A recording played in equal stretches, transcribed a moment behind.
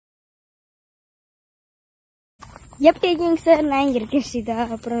Yep, taking sir, நான் இருக்கேன் Shrida.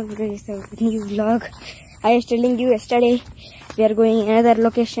 அப்புறம் new vlog. I was telling you yesterday we are going another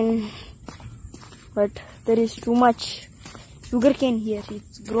location, but there is too much sugarcane here.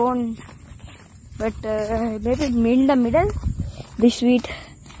 It's grown, but maybe in the middle, this sweet.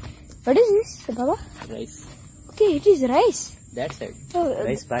 What is this, Baba? Rice. Okay, it is rice. That side. Oh,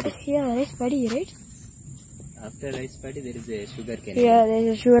 rice paddy. Yeah, rice paddy, right? After rice paddy, there is a sugar cane. Yeah, there is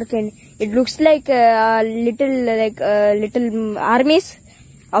a sugar cane. It looks like little armies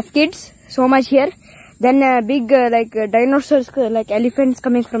of kids. So much here. Then big dinosaurs, like elephants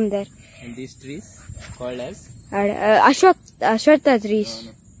coming from there. And these trees called as? Ashwatha trees.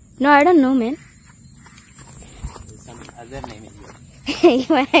 No, I don't know, man. Some other name is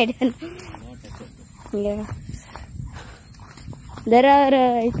Even I don't know. Yeah. There are.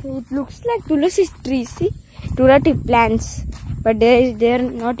 It looks like tulsi trees. See. Tulsi plants, but they are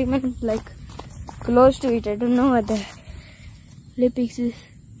not even like close to it. I don't know what the lipics is.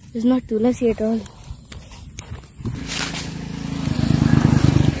 It's not tulsi at all.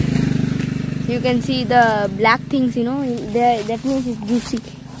 You can see the black things, you know. There, that means it's juicy.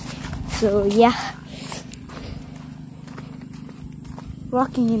 So yeah,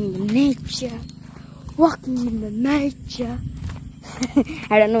 walking in the nature, walking in the nature.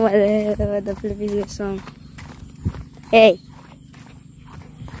 I don't know what the flip is this song. Hey.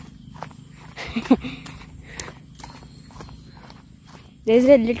 There's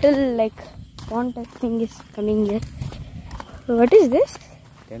a little like pond type thing is coming here. What is this?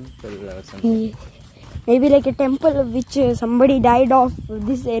 temple or something. Maybe like a temple which somebody died of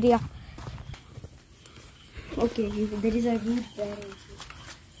this area. Okay, there is a root there also.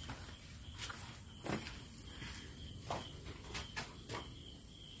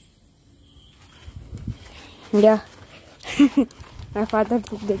 Yeah. My father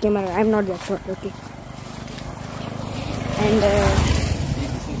took the camera. I'm not that short, okay. And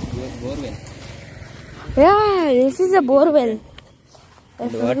This is borewell. yeah, this is a borewell.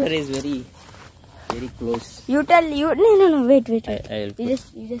 And the water is very close. You tell you no wait. I'll You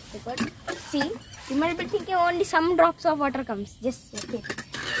just record. See, you might be thinking only some drops of water comes. Just okay.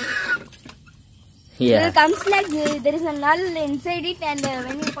 Yeah. It comes like there is a null inside it, and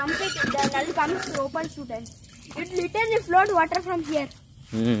when you pump it, the null comes open to it. It literally float water from here,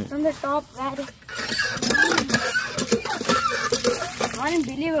 from the top. Where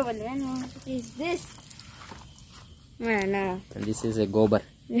unbelievable, man! What is this? No. And this is a gobar.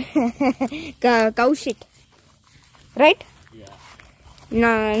 Cow shit, right? Yeah. No,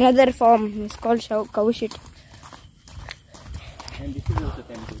 another form is called cow shit. And this is also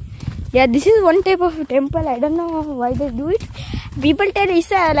temple. Yeah, this is one type of temple. I don't know why they do it. People tell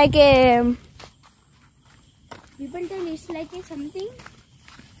it's like a something,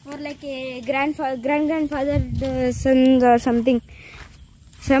 or like a grandfather sons or something.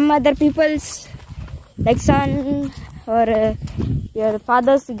 Some other people's like son or your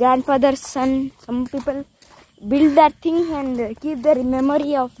father's grandfather's son. Some people build that thing and keep the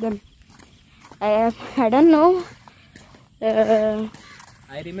memory of them. I don't know.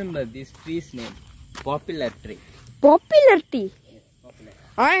 I remember this tree's name. Popular tree. Popular tea. Yes, popular.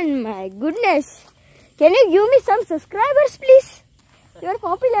 And my goodness, can you give me some subscribers, please? You're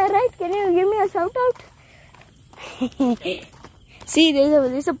popular, right? Can you give me a shout out? See,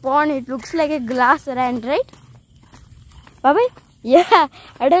 there's a pond. It looks like a glass rand, right? Baba? Yeah,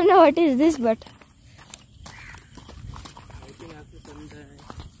 I don't know what is this, but I think after some time,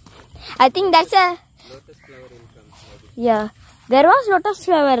 I think that's a lotus flower will come. yeah. There was lotus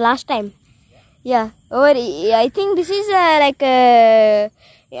flower last time. Yeah. I think this is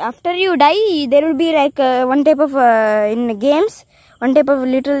after you die, there will be like one type of in games, one type of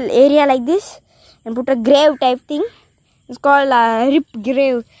little area like this, and put a grave type thing. It's called rip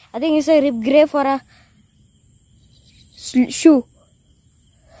grave. I think it's a rip grave for a shoe.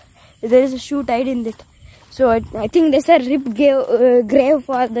 There is a shoe tied in it. So I think there's a rip grave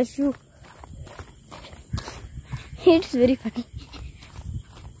for the shoe. It's very funny.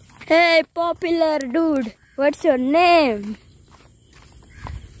 Hey, popular dude, what's your name?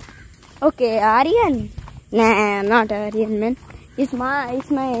 Okay, Aryan. Nah, not Aryan, man. It's my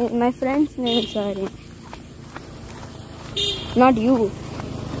friend's name is Aryan. Not you.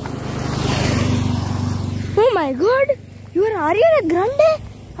 Oh my God, you are Ariana Grande?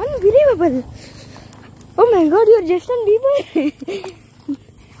 Unbelievable. Oh my God, you are Justin Bieber.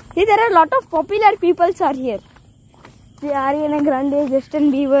 See, there are a lot of popular people are here. See, Ariana Grande,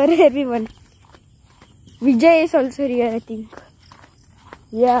 Justin Bieber, everyone. Vijay is also here, I think.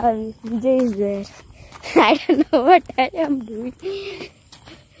 Yeah, Vijay is there. I don't know what I am doing.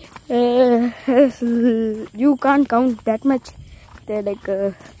 you can't count that much. They're like,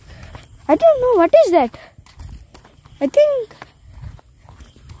 I don't know, what is that? I think,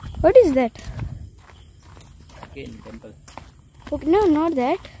 what is that? Again, temple. Okay, no, not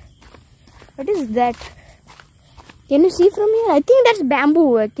that. What is that? Can you see from here? I think that's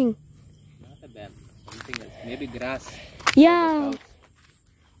bamboo, I think. Not a bamboo, something else. Maybe grass. Yeah.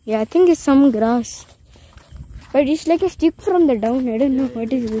 Yeah, I think it's some grass. But it's like a stick from the down. I don't know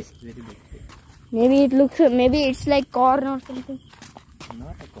what is this. Very big. Maybe it looks, maybe it's like corn or something.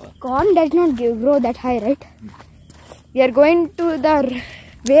 Not a corn. Corn does not grow that high, right? We are going to the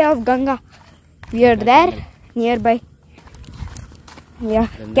way of Ganga. We are there, nearby. Yeah,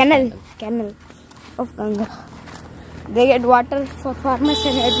 canal of Ganga. They get water for farmers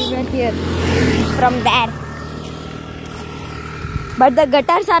and everywhere here from there. But the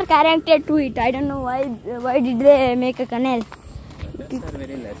gutters are connected to it. I don't know why did they make a canal. Gutters are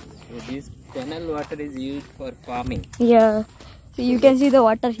very less. So this canal water is used for farming. Yeah, so you can see the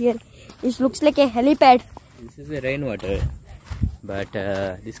water here. It looks like a helipad. This is the rainwater. But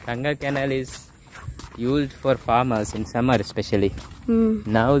this Ganga canal is used for farmers in summer especially.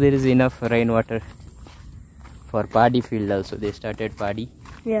 Now there is enough rainwater for paddy field also. They started paddy.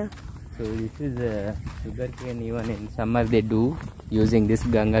 Yeah. So this is sugarcane. Even in summer they do using this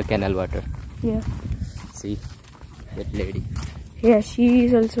Ganga canal water. Yeah. See that lady. Yeah, she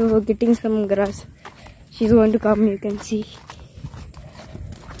is also getting some grass. She's going to come, you can see.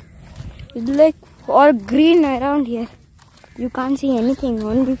 It's like all green around here. You can't see anything,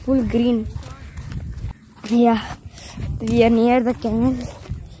 only full green. Yeah, we are near the canal.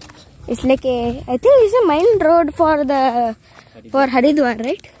 It's like I think it's a main road for Haridwar,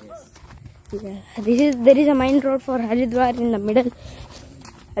 right? Yes. Yeah, there is a main road for Haridwar in the middle.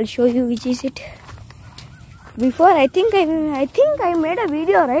 I'll show you which is it. Before I think I made a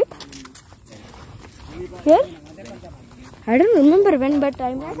video, right? Here? I don't remember when, but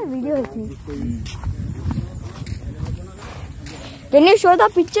I made a video, I think. Can you show the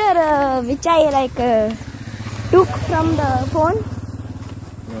picture which I took from the phone?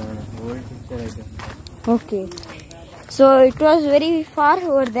 No, old picture I guess. Okay. So it was very far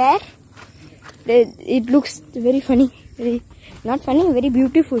over there. It looks very funny. Not funny, very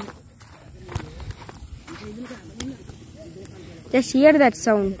beautiful. Just hear that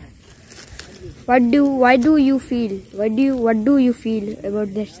sound. Why do you feel? What do you feel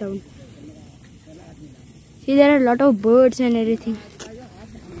about that sound? See, there are a lot of birds and everything.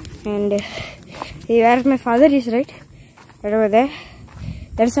 And where my father is, right over there.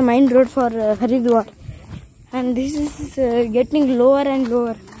 There's a main road for Haridwar. And this is getting lower and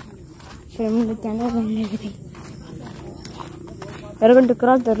lower from the canal and everything. We're going to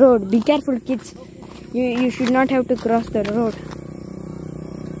cross the road. Be careful, kids. You should not have to cross the road.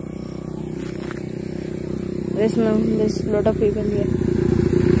 There's a lot of people here.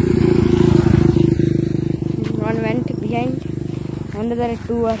 One went behind, another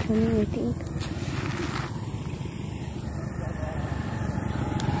two are coming, I think.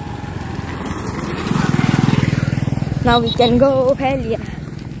 Now we can go, hell yeah.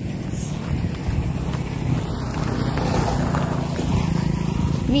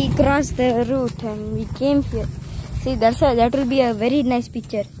 We crossed the route and we came here. See, that will be a very nice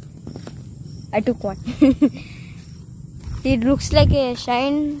picture. I took one. It looks like a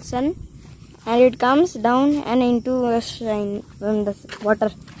shine sun, and it comes down and into a shine from the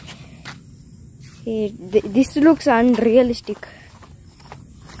water. This looks unrealistic.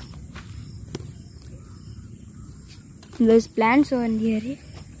 There's plants on here,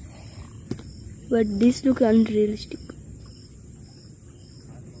 but this looks unrealistic.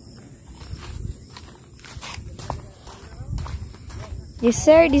 This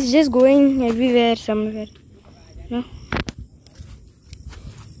side is just going everywhere, somewhere. No?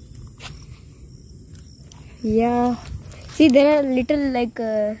 Yeah. See, there are little what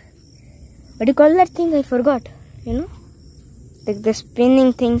do you call that thing? I forgot. Like the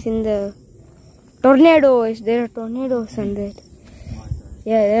spinning things in the tornadoes. There are tornadoes on that.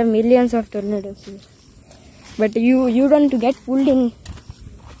 Yeah, there are millions of tornadoes here. But you don't get pulled in.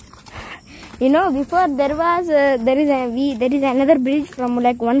 Before there is another bridge from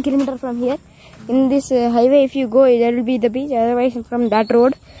like 1 kilometer from here. In this highway, if you go, there will be the beach. Otherwise, from that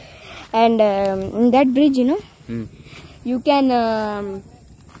road, and in that bridge, you can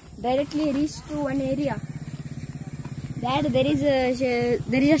directly reach to one area. There is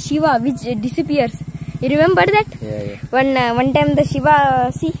a Shiva which disappears. You remember that? Yeah. One time the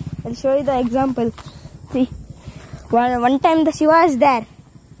Shiva. See, I'll show you the example. See, one time the Shiva is there.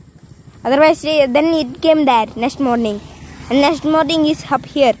 Otherwise, then it came there next morning, and next morning is up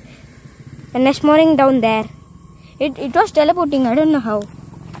here. And next morning down there. It was teleporting, I don't know how.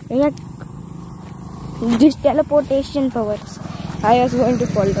 Like this teleportation powers. I was going to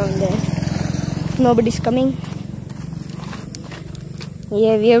fall down there. Nobody's coming.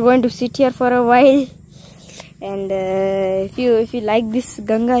 Yeah, we are going to sit here for a while. And if you like this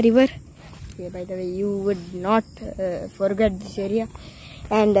Ganga river, okay, by the way, you would not forget this area.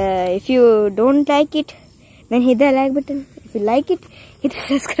 And if you don't like it, then hit the like button. If you like it, hit the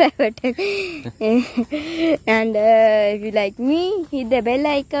subscribe button. And if you like me, hit the bell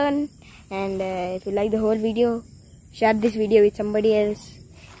icon. And if you like the whole video, share this video with somebody else.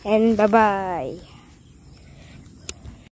 And bye bye.